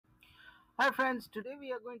Hi friends, today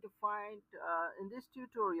we are going to find, in this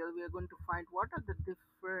tutorial, we are going to find what are the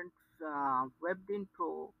different WebDin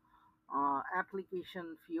Pro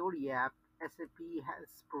application Fiori app SAP has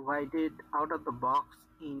provided out of the box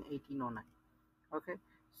in 1809. Okay,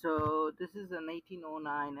 so this is an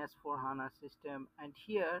 1809 S4 HANA system, and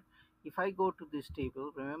here if I go to this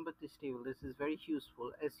table, remember this table, this is very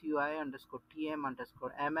useful: SUI underscore TM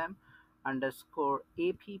underscore MM underscore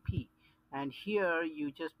APP, and here you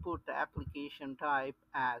just put the application type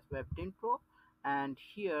as WebDin Pro, and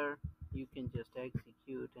here you can just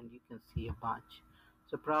execute and you can see a bunch.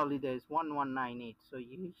 So probably there's 1198. So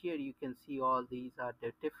here you can see all these are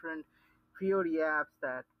the different Fiori apps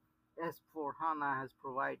that S4HANA has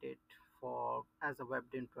provided for as a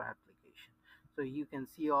WebDin Pro application. So you can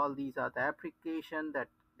see all these are the application that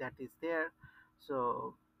is there.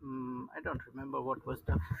 So I don't remember what was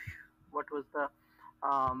the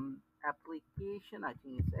application. I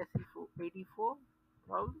think it's SE84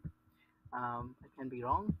 probably. I can be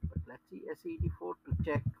wrong, but let's see SE84 to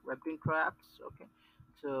check WebDin Pro apps. Okay,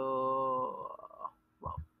 so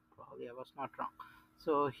well, probably I was not wrong.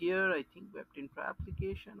 So here I think WebDin Pro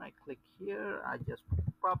application. I click here. I just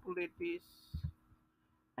populate this,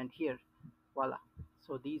 and here, voila.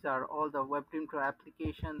 So these are all the WebDin Pro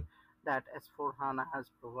application that S4 HANA has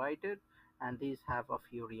provided, and these have a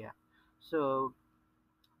Fury app. So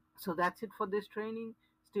that's it for this training.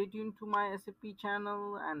 Stay tuned to my SAP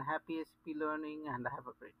channel, and happy SAP learning, and have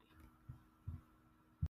a great day.